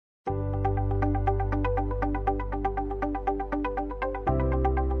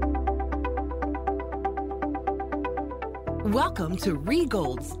Welcome to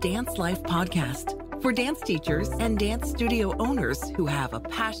Regold's Dance Life podcast for dance teachers and dance studio owners who have a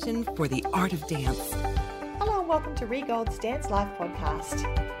passion for the art of dance. Hello and welcome to Regold's Dance Life podcast.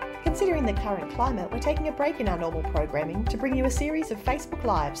 Considering the current climate, we're taking a break in our normal programming to bring you a series of Facebook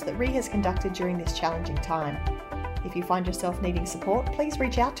Lives that Re has conducted during this challenging time. If you find yourself needing support, please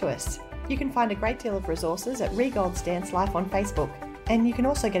reach out to us. You can find a great deal of resources at Regold's Dance Life on Facebook, and you can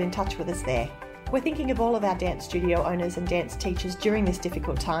also get in touch with us there. We're thinking of all of our dance studio owners and dance teachers during this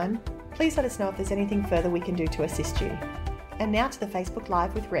difficult time. Please let us know if there's anything further we can do to assist you. And now to the Facebook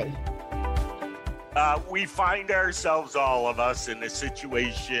Live with Re. We find ourselves, all of us, in a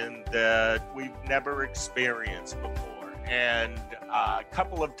situation that we've never experienced before. And a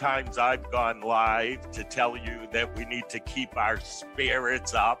couple of times I've gone live to tell you that we need to keep our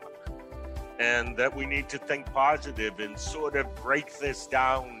spirits up and that we need to think positive and sort of break this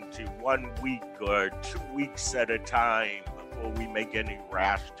down to 1 week or 2 weeks at a time before we make any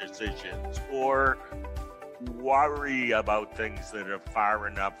rash decisions or worry about things that are far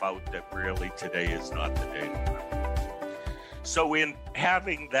enough out that really today is not the day. So in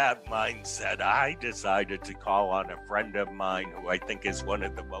having that mindset, I decided to call on a friend of mine who I think is one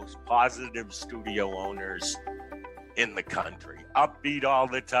of the most positive studio owners in the country. Upbeat all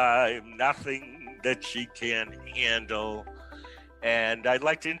the time, nothing that she can't handle. And I'd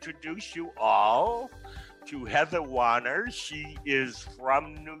like to introduce you all to Heather Warner. She is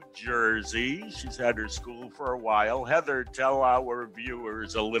from New Jersey. She's had her school for a while. Heather, tell our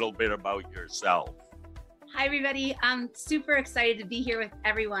viewers a little bit about yourself. Hi, everybody. I'm super excited to be here with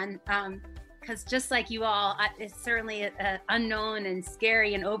everyone because just like you all, it's certainly an unknown and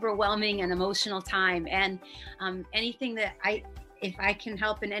scary and overwhelming and emotional time. And anything that if I can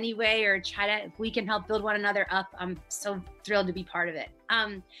help in any way or if we can help build one another up, I'm so thrilled to be part of it.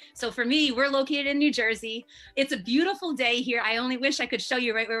 So for me, we're located in New Jersey. It's a beautiful day here. I only wish I could show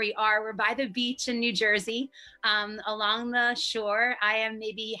you right where we are. We're by the beach in New Jersey, along the shore. I am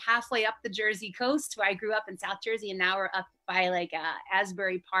maybe halfway up the Jersey coast where I grew up in South Jersey, and now we're up by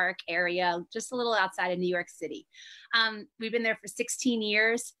Asbury Park area, just a little outside of New York City. We've been there for 16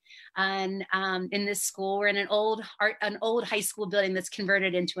 years. And in this school, we're in an old high school building that's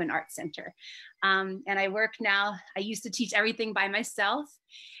converted into an art center. And I work now. I used to teach everything by myself.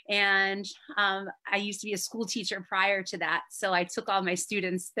 And I used to be a school teacher prior to that. So I took all my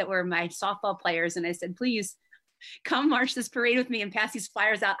students that were my softball players and I said, please come march this parade with me and pass these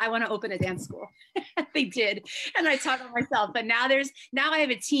flyers out. I want to open a dance school. They did. And I taught them myself. But now I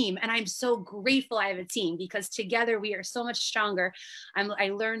have a team, and I'm so grateful I have a team because together we are so much stronger. I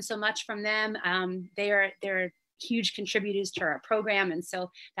learned so much from them. They're huge contributors to our program. And so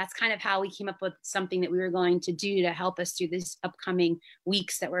that's kind of how we came up with something that we were going to do to help us through these upcoming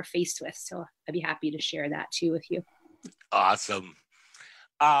weeks that we're faced with. So I'd be happy to share that too with you. Awesome.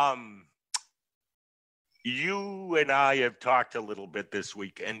 You and I have talked a little bit this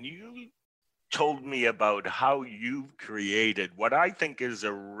week, and you told me about how you've created what I think is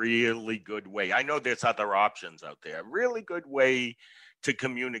a really good way. I know there's other options out there, a really good way to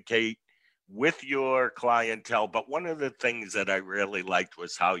communicate with your clientele. But one of the things that I really liked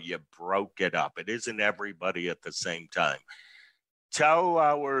was how you broke it up. It isn't everybody at the same time. Tell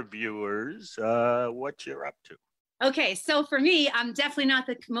our viewers what you're up to. Okay, so for me, I'm definitely not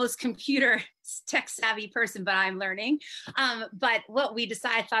the most computer tech savvy person, but I'm learning. But what we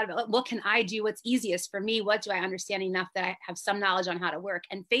decided, thought about, what can I do? What's easiest for me? What do I understand enough that I have some knowledge on how to work?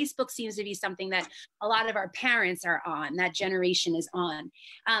 And Facebook seems to be something that a lot of our parents are on, that generation is on.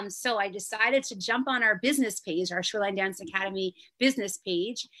 So I decided to jump on our business page, our Shoreline Dance Academy business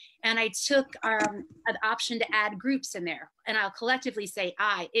page. And I took an option to add groups in there. And I'll collectively say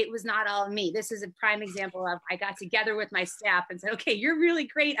it was not all of me. This is a prime example of I got together with my staff and said, okay, you're really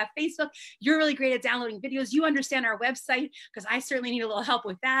great at Facebook. You're really great at downloading videos. You understand our website because I certainly need a little help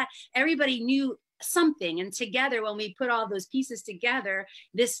with that. Everybody knew something. And together, when we put all those pieces together,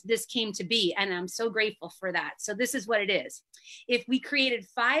 this came to be. And I'm so grateful for that. So this is what it is. If we created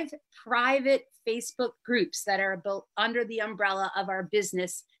 5 private Facebook groups that are built under the umbrella of our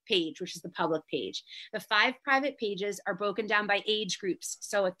business page, which is the public page. The 5 private pages are broken down by age groups.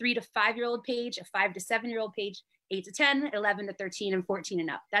 So a 3 to 5-year-old page, a 5 to 7-year-old page, 8 to 10, 11 to 13, and 14 and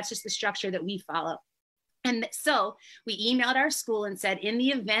up. That's just the structure that we follow. And so we emailed our school and said, in the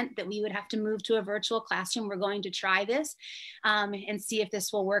event that we would have to move to a virtual classroom, we're going to try this and see if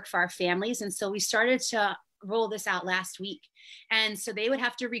this will work for our families. And so we started to roll this out last week. And so they would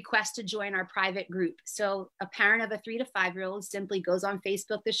have to request to join our private group. So a parent of a 3 to 5-year-old simply goes on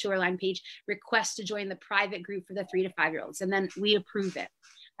Facebook, the Shoreline page, requests to join the private group for the 3 to 5-year-olds, and then we approve it.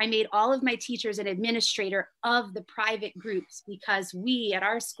 I made all of my teachers an administrator of the private groups because we at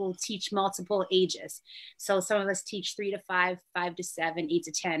our school teach multiple ages. So some of us teach 3 to 5, 5 to 7, 8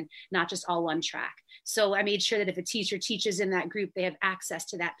 to 10, not just all one track. So I made sure that if a teacher teaches in that group, they have access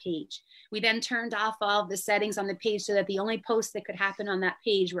to that page. We then turned off all of the settings on the page so that the only posts that could happen on that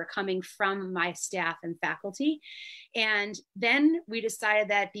page were coming from my staff and faculty. And then we decided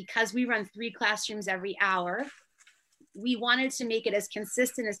that because we run 3 classrooms every hour, we wanted to make it as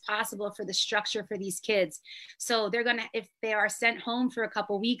consistent as possible for the structure for these kids. So they're gonna, if they are sent home for a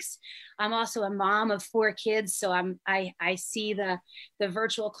couple weeks, I'm also a mom of 4 kids. So I see the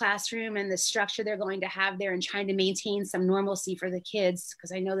virtual classroom and the structure they're going to have there and trying to maintain some normalcy for the kids,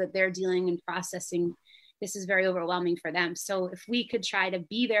 because I know that they're dealing and processing. This is very overwhelming for them. So if we could try to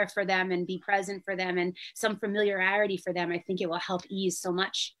be there for them and be present for them and some familiarity for them, I think it will help ease so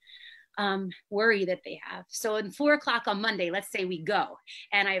much worry that they have. So at 4 o'clock on Monday, let's say we go,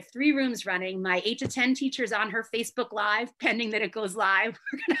 and I have 3 rooms running. My 8 to 10 teachers on her Facebook Live, pending that it goes live.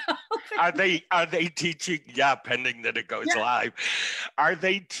 Are they teaching? Yeah, pending that it goes live. Are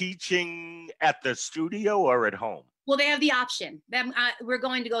they teaching at the studio or at home? Well, they have the option. We're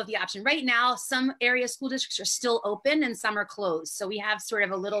going to go with the option. Right now, some area school districts are still open and some are closed. So we have sort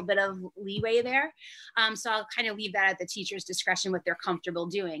of a little bit of leeway there. So I'll kind of leave that at the teacher's discretion, what they're comfortable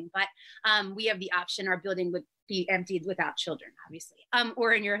doing. But we have the option. Our building would be emptied without children, obviously,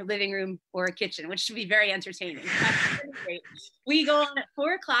 or in your living room or a kitchen, which should be very entertaining. Great. We go on at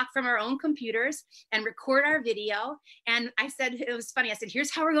 4 o'clock from our own computers and record our video. And I said, it was funny. I said, here's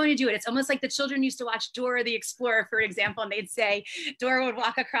how we're going to do it. It's almost like the children used to watch Dora the Explorer, for example, and they'd say, Dora would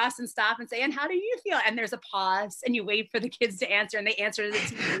walk across and stop and say, and how do you feel? And there's a pause and you wait for the kids to answer and they answer to the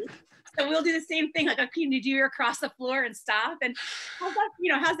TV. So we'll do the same thing, like, okay, do you across the floor and stop? And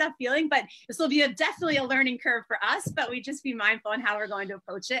how's that feeling? But this will be definitely a learning curve for us, but we just be mindful on how we're going to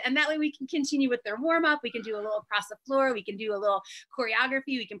approach it. And that way we can continue with their warm up. We can do a little across the floor. We can do a little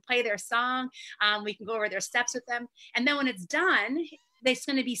choreography. We can play their song. We can go over their steps with them. And then when it's done, it's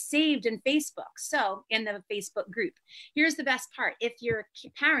going to be saved in Facebook. So in the Facebook group, here's the best part. If your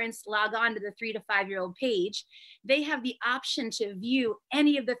parents log on to the 3 to 5-year-old page, they have the option to view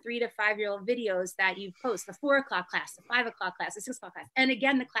any of the 3 to 5-year-old videos that you post, the 4 o'clock class, the 5 o'clock class, the 6 o'clock class, and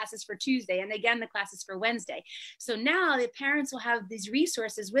again, the classes for Tuesday, and again, the classes for Wednesday. So now the parents will have these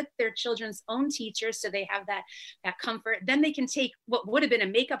resources with their children's own teachers. So they have that comfort. Then they can take what would have been a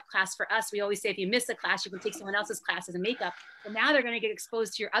makeup class for us. We always say, if you miss a class, you can take someone else's class as a makeup. But now they're going to get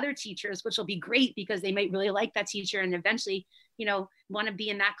exposed to your other teachers, which will be great because they might really like that teacher and eventually, want to be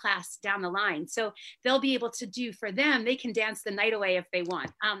in that class down the line. So they'll be able to do for them, they can dance the night away if they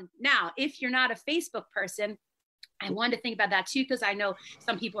want. Now, if you're not a Facebook person, I wanted to think about that too, because I know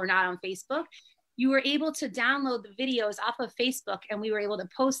some people are not on Facebook. You were able to download the videos off of Facebook and we were able to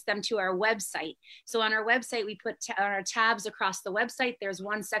post them to our website. So on our website, we put on our tabs across the website, there's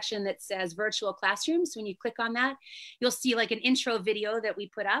one section that says virtual classrooms. When you click on that, you'll see like an intro video that we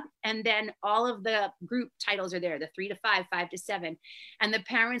put up. And then all of the group titles are there, the 3 to 5, 5 to 7. And the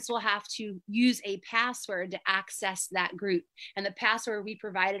parents will have to use a password to access that group. And the password we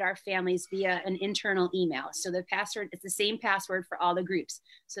provided our families via an internal email. So the password is the same password for all the groups.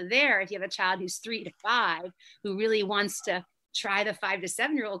 So there, if you have a child who's 3 to 5 who really wants to try the 5 to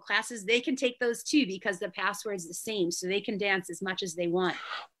 7-year-old classes, they can take those too because the password's the same, so they can dance as much as they want.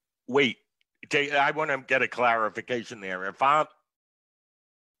 Wait, I want to get a clarification there.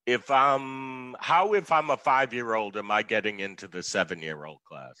 If I'm a 5-year-old, am I getting into the 7-year-old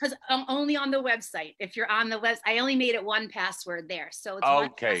class? Because I'm only on the website. If you're on the website, I only made it one password there. So it's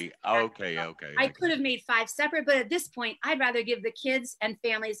okay. I could have made 5 separate, but at this point, I'd rather give the kids and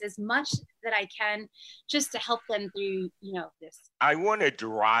families as much that I can just to help them through, this. I want to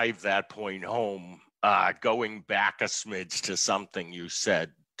drive that point home, going back a smidge to something you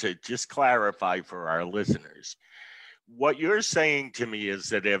said to just clarify for our listeners. What you're saying to me is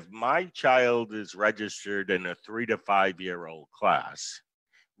that if my child is registered in a 3 to 5-year-old class,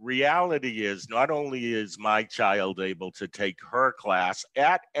 reality is not only is my child able to take her class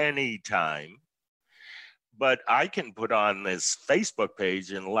at any time, but I can put on this Facebook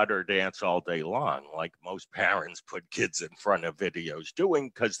page and let her dance all day long, like most parents put kids in front of videos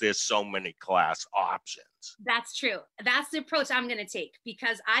doing, because there's so many class options. That's true. That's the approach I'm going to take,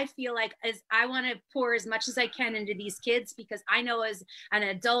 because I feel like I want to pour as much as I can into these kids, because I know as an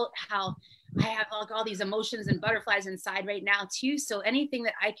adult how I have like all these emotions and butterflies inside right now too. So anything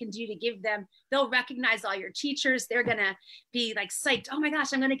that I can do to give them, they'll recognize all your teachers. They're going to be like psyched. Oh my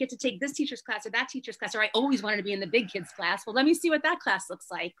gosh, I'm going to get to take this teacher's class or that teacher's class. Or I always wanted to be in the big kids class. Well, let me see what that class looks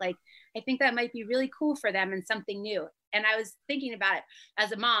like. Like, I think that might be really cool for them and something new. And I was thinking about it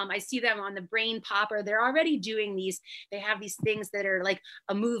as a mom. I see them on the Brain Popper. They're already doing these. They have these things that are like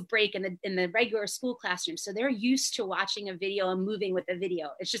a move break in the regular school classroom. So they're used to watching a video and moving with the video.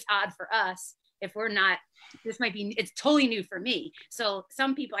 It's just odd for us if we're not. It's totally new for me. So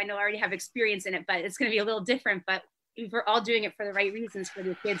some people I know already have experience in it, but it's going to be a little different. But we're all doing it for the right reasons for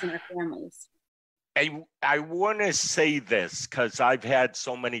the kids and our families. I want to say this because I've had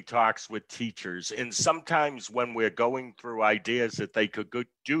so many talks with teachers, and sometimes when we're going through ideas that they could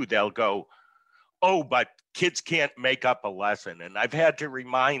do, they'll go, oh, but kids can't make up a lesson. And I've had to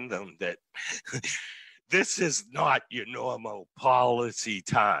remind them that this is not your normal policy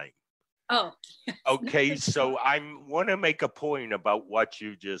time. Oh. Okay, so I want to make a point about what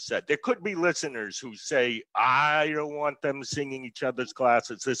you just said. There could be listeners who say, I don't want them singing each other's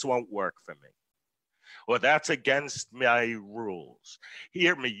classes. This won't work for me. Well, that's against my rules.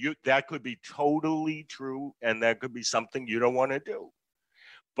 Hear me, that could be totally true, and that could be something you don't want to do.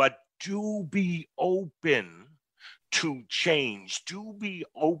 But do be open to change. Do be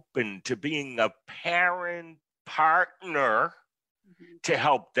open to being a parent partner to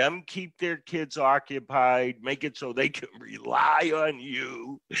help them keep their kids occupied, make it so they can rely on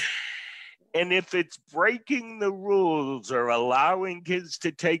you. And if it's breaking the rules or allowing kids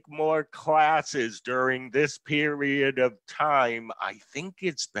to take more classes during this period of time, I think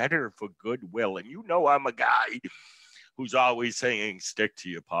it's better for goodwill. And you know I'm a guy who's always saying stick to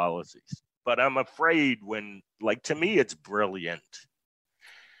your policies. But I'm afraid to me, it's brilliant.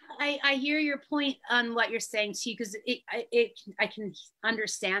 I hear your point on what you're saying too, because I can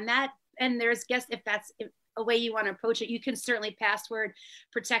understand that. And there's, if that's a way you want to approach it, you can certainly password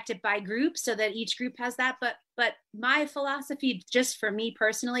protect it by group so that each group has that. But my philosophy, just for me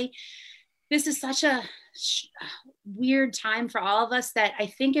personally, this is such a weird time for all of us that I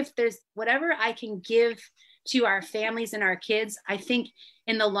think if there's whatever I can give to our families and our kids, I think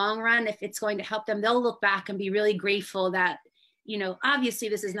in the long run, if it's going to help them, they'll look back and be really grateful that, obviously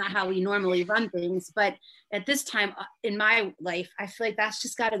this is not how we normally run things, but at this time in my life, I feel like that's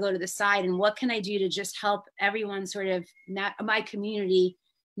just got to go to the side. And what can I do to just help everyone sort of my community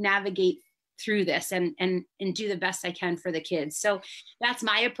navigate through this and do the best I can for the kids. So that's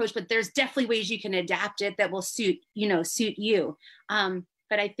my approach, but there's definitely ways you can adapt it that will suit you.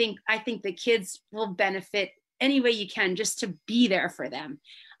 But I think the kids will benefit any way you can just to be there for them.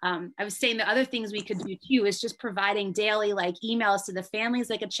 I was saying the other things we could do too is just providing daily emails to the families,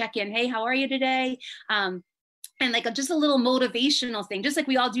 like a check-in. Hey, how are you today? And just a little motivational thing, just like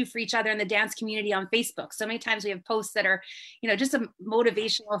we all do for each other in the dance community on Facebook. So many times we have posts that are, just a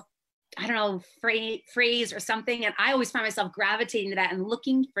motivational, phrase or something. And I always find myself gravitating to that and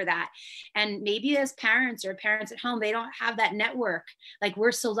looking for that. And maybe as parents or parents at home, they don't have that network like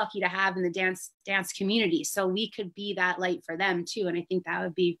we're so lucky to have in the dance community. So we could be that light for them too. And I think that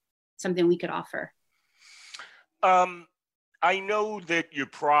would be something we could offer. I know that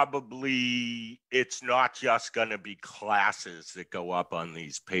it's not just going to be classes that go up on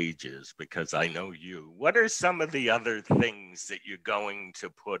these pages, because I know you. What are some of the other things that you're going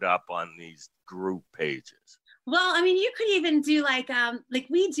to put up on these group pages? Well, you could even do like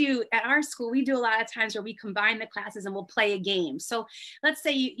we do at our school, we do a lot of times where we combine the classes and we'll play a game. So let's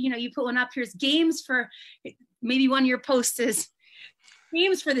say, you put one up, here's games for, maybe one of your posts is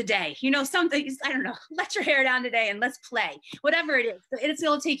games for the day, something, I don't know, let your hair down today and let's play, whatever it is.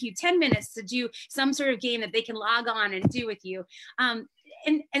 It'll take you 10 minutes to do some sort of game that they can log on and do with you. And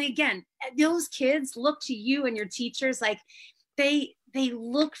again, those kids look to you and your teachers like they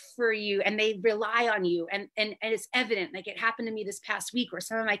look for you and they rely on you. And it's evident, like it happened to me this past week where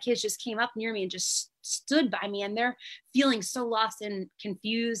some of my kids just came up near me and just stood by me and they're feeling so lost and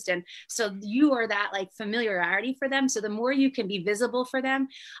confused. And so you are that familiarity for them. So the more you can be visible for them,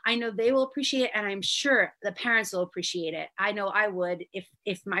 I know they will appreciate it. And I'm sure the parents will appreciate it. I know I would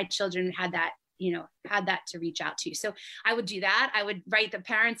if my children had that, had that to reach out to. So I would do that. I would write the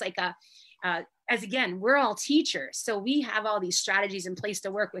parents as again, we're all teachers. So we have all these strategies in place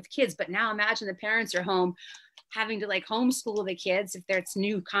to work with kids, but now imagine the parents are home having to homeschool the kids if that's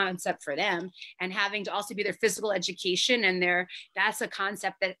new concept for them, and having to also be their physical education. And that's a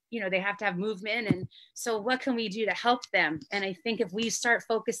concept that, they have to have movement. And so what can we do to help them? And I think if we start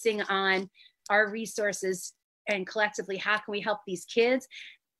focusing on our resources and collectively, how can we help these kids?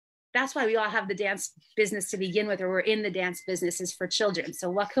 That's why we all have the dance business to begin with, or we're in the dance business is for children. So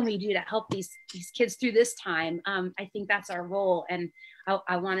what can we do to help these kids through this time? I think that's our role. And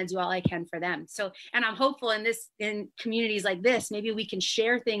I want to do all I can for them. So, and I'm hopeful in communities like this, maybe we can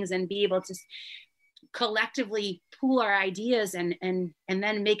share things and be able to collectively pool our ideas and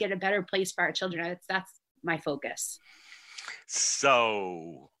then make it a better place for our children. That's my focus.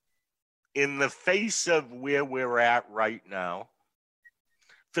 So, in the face of where we're at right now,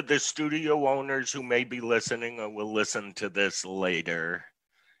 for the studio owners who may be listening or will listen to this later,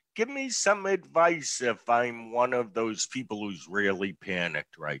 give me some advice if I'm one of those people who's really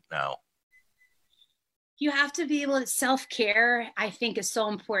panicked right now. You have to be able to self-care, I think, is so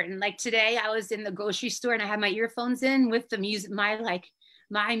important. Like today, I was in the grocery store and I had my earphones in with the music,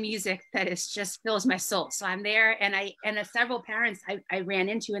 my music that is just fills my soul. So I'm there, and several parents I ran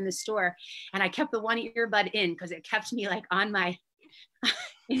into in the store, and I kept the one earbud in because it kept me like on my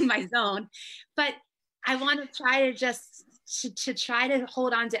in my zone. But I want to try to try to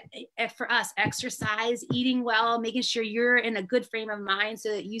hold on to, for us, exercise, eating well, making sure you're in a good frame of mind so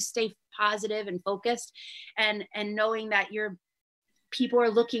that you stay positive and focused, and knowing that your people are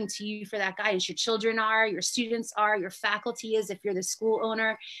looking to you for that guidance. Your children are, your students are, your faculty is, if you're the school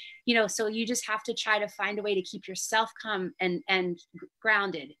owner, so you just have to try to find a way to keep yourself calm and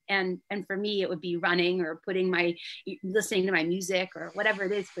grounded. And for me, it would be running or listening to my music or whatever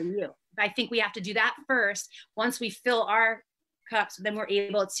it is for you. I think we have to do that first. Once we fill our cups, then we're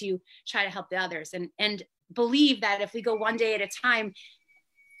able to try to help the others, and believe that if we go one day at a time,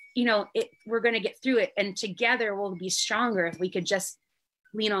 we're going to get through it, and together we'll be stronger if we could just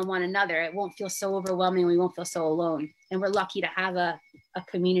lean on one another. It won't feel so overwhelming. We won't feel so alone. And we're lucky to have a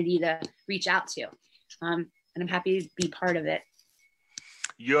community to reach out to. And I'm happy to be part of it.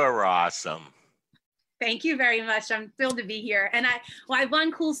 You're awesome. Thank you very much. I'm thrilled to be here. And I have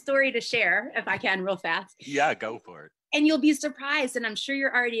one cool story to share, if I can, real fast. Yeah, go for it. And you'll be surprised, and I'm sure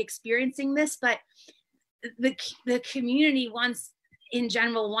you're already experiencing this, but the community wants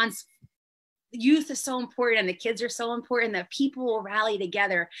youth is so important, and the kids are so important that people will rally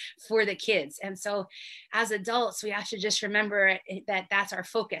together for the kids. And so as adults, we have to just remember that that's our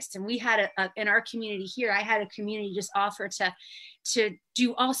focus. And we had in our community here, I had a community just offer to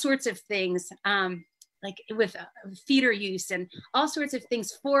do all sorts of things, like with theater use and all sorts of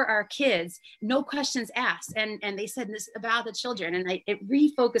things for our kids, no questions asked. And they said this about the children. And it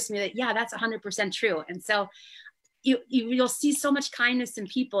refocused me that, yeah, that's 100% true. And so you'll see so much kindness in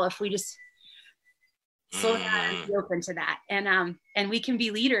people if we just slow down and be open to that. And we can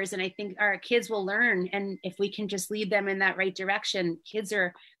be leaders, and I think our kids will learn. And if we can just lead them in that right direction,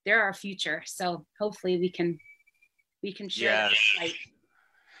 they're our future. So hopefully we can share that light.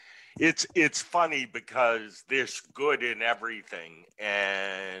 It's funny because there's good in everything.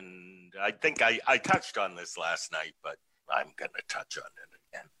 And I think I touched on this last night, but I'm going to touch on it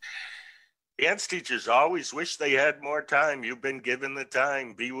again. Dance teachers always wish they had more time. You've been given the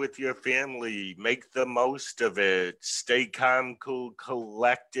time. Be with your family. Make the most of it. Stay calm, cool,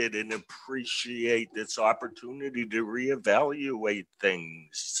 collected, and appreciate this opportunity to reevaluate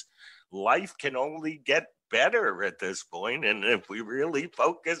things. Life can only get better at this point, and if we really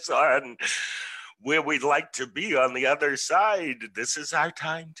focus on where we'd like to be on the other side, this is our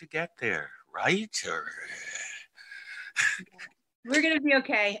time to get there, right? We're going to be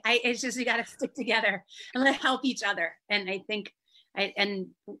okay. It's just, we got to stick together and help each other. And I think, and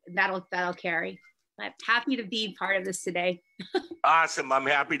that'll carry. I'm happy to be part of this today. Awesome. I'm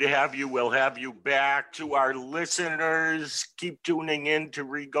happy to have you. We'll have you back. To our listeners, keep tuning in to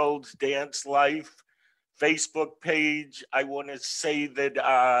Regold's Dance Life Facebook page. I want to say that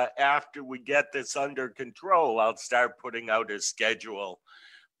after we get this under control, I'll start putting out a schedule.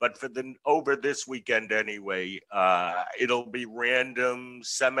 But over this weekend anyway, it'll be random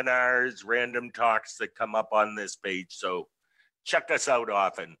seminars, random talks that come up on this page. So check us out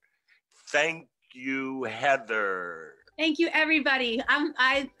often. Thank you, Heather. Thank you, everybody.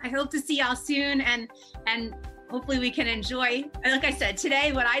 I hope to see y'all soon, and hopefully we can enjoy. Like I said,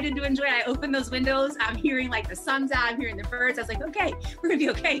 today, what I did to enjoy, I opened those windows. I'm hearing like the sun's out. I'm hearing the birds. I was like, okay, we're gonna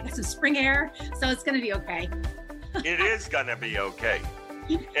be okay. Got some spring air, so it's gonna be okay. It is gonna be okay.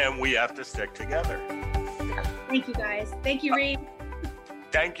 And we have to stick together. Thank you, guys. Thank you, Reed.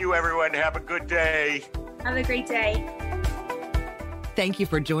 Thank you, everyone. Have a good day. Have a great day. Thank you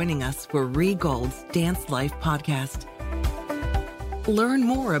for joining us for Regold's Dance Life podcast. Learn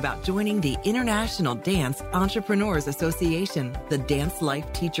more about joining the International Dance Entrepreneurs Association, the Dance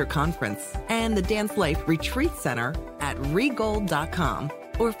Life Teacher Conference, and the Dance Life Retreat Center at regold.com,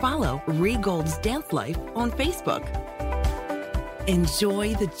 or follow Regold's Dance Life on Facebook.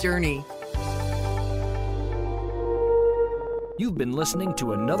 Enjoy the journey. You've been listening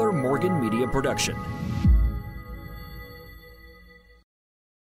to another Morgan Media production.